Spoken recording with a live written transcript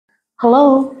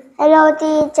Hello. Hello,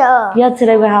 teacher. Yeah,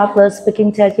 today we have a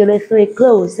speaking test unit 3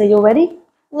 clues. Are you ready?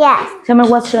 Yes, Tell me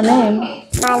what's your name?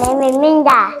 my name is Minh.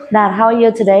 Dad, how are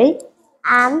you today?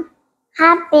 I'm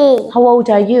happy. How old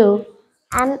are you?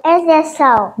 I'm 8 years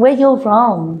old. Where you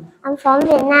from? I'm from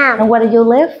Vietnam. And where do you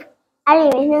live? I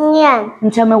live in Hưng Yên.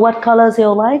 And tell me what colors you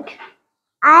like?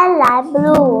 I like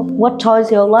blue. What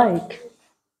toys you like?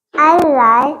 I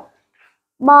like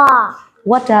ball.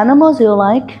 What animals you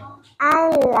like? I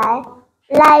like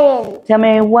lion. Tell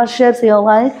me what shapes you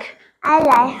like? I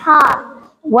like heart.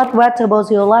 What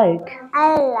vegetables you like?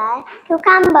 I like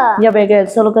cucumber. Yeah, very good.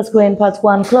 So look at screen part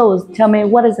 1 close. Tell me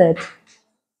what is it?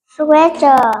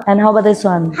 Sweater. And how about this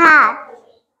one? Hat.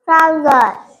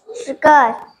 Trouser.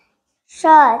 Skirt.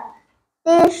 Shirt.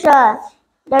 T-shirt.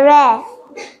 Dress.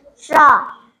 Short.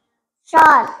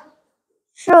 Short.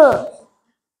 Shoes.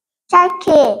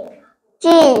 Jacket.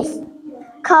 Jeans.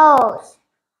 Coat.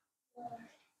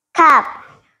 Cap.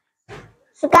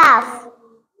 Scarf.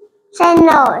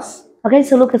 Sandals. Okay,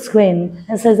 so look at screen.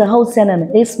 It says the whole sentence.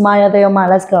 It's my or their mind.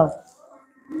 Let's go.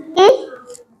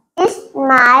 It's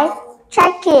my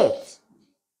jacket.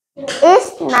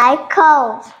 It's my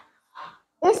coat.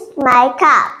 It's my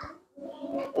cap.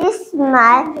 It's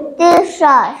my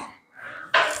t-shirt.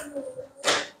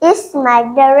 It's my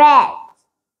dress.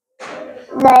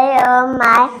 They are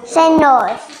my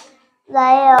sandals. They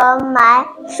are my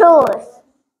shoes.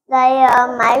 They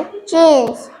are my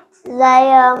jeans. They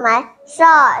are my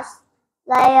shorts.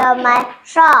 They are my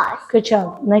shorts. Good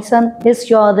job. Next one. It's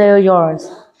your, they're yours.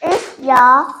 It's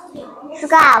your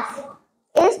scarf.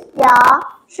 It's your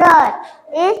shirt.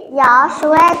 It's your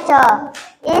sweater.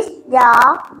 It's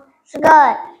your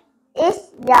skirt. It's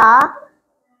your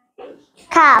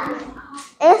cap.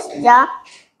 It's your.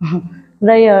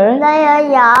 They are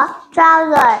your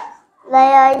trousers. They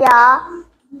are your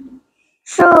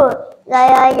shoes. They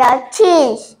are your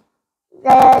jeans. They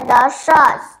are your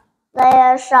shorts. They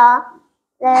are shorts.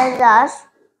 They are your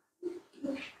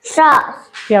shorts.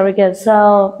 very good.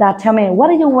 So, Dad, tell me, what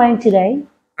are you wearing today?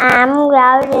 I'm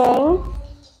wearing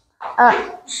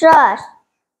a shirt,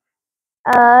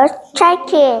 a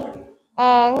jacket,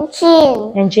 and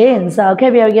jeans. And jeans. Okay,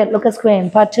 very good. Look at screen.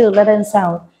 Part 2, letter and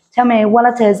sound. Tell me, what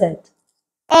letter is it?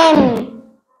 M,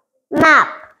 map,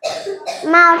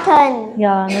 mountain,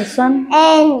 Yeah, next one.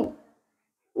 N,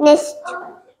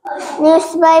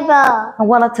 newspaper, And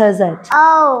what letter is it?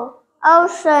 O,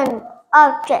 ocean,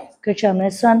 object, Good job.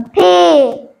 Next one. P,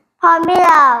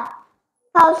 formula,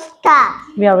 postcard,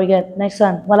 Very good. Next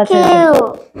one. What letter is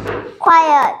it? Q,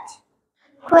 quiet,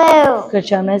 quill, Good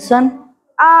job. Next one.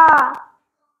 R,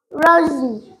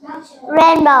 rosy,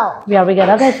 rainbow. Very good.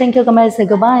 Okay, thank you. Come back. Say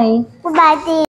goodbye. Goodbye, teacher.